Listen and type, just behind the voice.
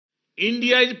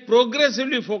India is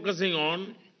progressively focusing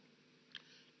on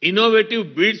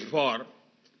innovative bids for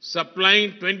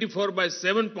supplying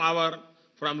 24/7 power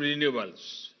from renewables.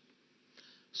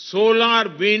 Solar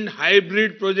wind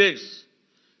hybrid projects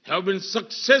have been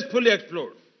successfully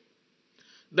explored.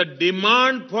 The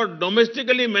demand for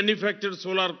domestically manufactured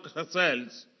solar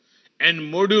cells and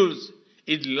modules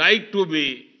is likely to be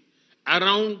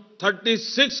around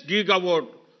 36 gigawatt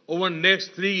over the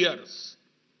next 3 years.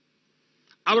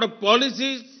 Our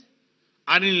policies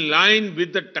are in line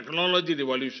with the technology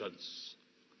revolutions.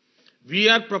 We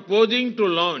are proposing to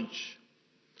launch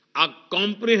a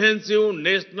comprehensive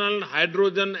national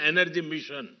hydrogen energy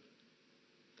mission.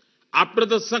 After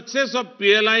the success of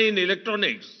PLI in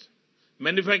electronics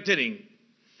manufacturing,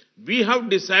 we have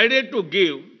decided to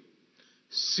give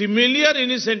similar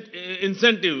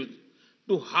incentives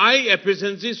to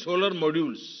high-efficiency solar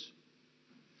modules.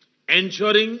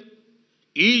 Ensuring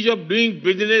ease of doing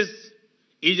business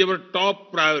is our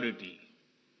top priority.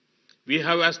 We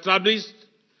have established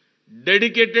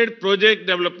dedicated project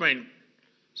development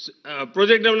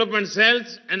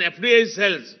cells and FDI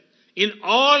cells in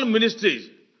all ministries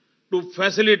to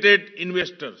facilitate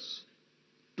investors.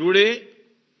 Today,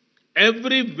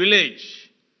 every village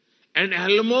and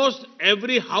almost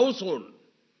every household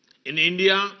in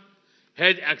India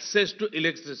has access to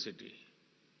electricity.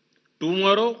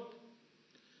 Tomorrow,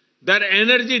 their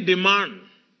energy demand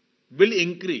will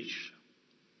increase.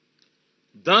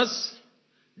 Thus,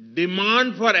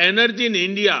 demand for energy in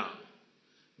India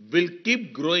will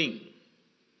keep growing.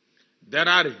 There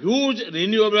are huge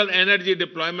renewable energy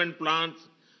deployment plans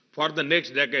for the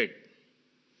next decade.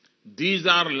 These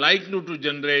are likely to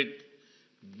generate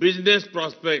business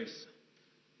prospects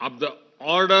of the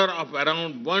order of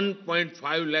around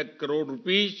 1.5 lakh crore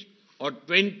rupees or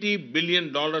 $20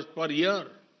 billion per year.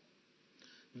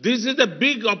 This is a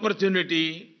big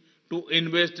opportunity to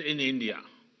invest in India.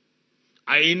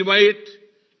 I invite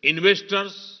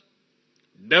investors,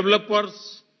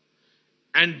 developers,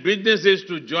 and businesses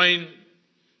to join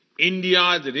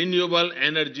India's renewable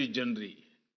energy journey.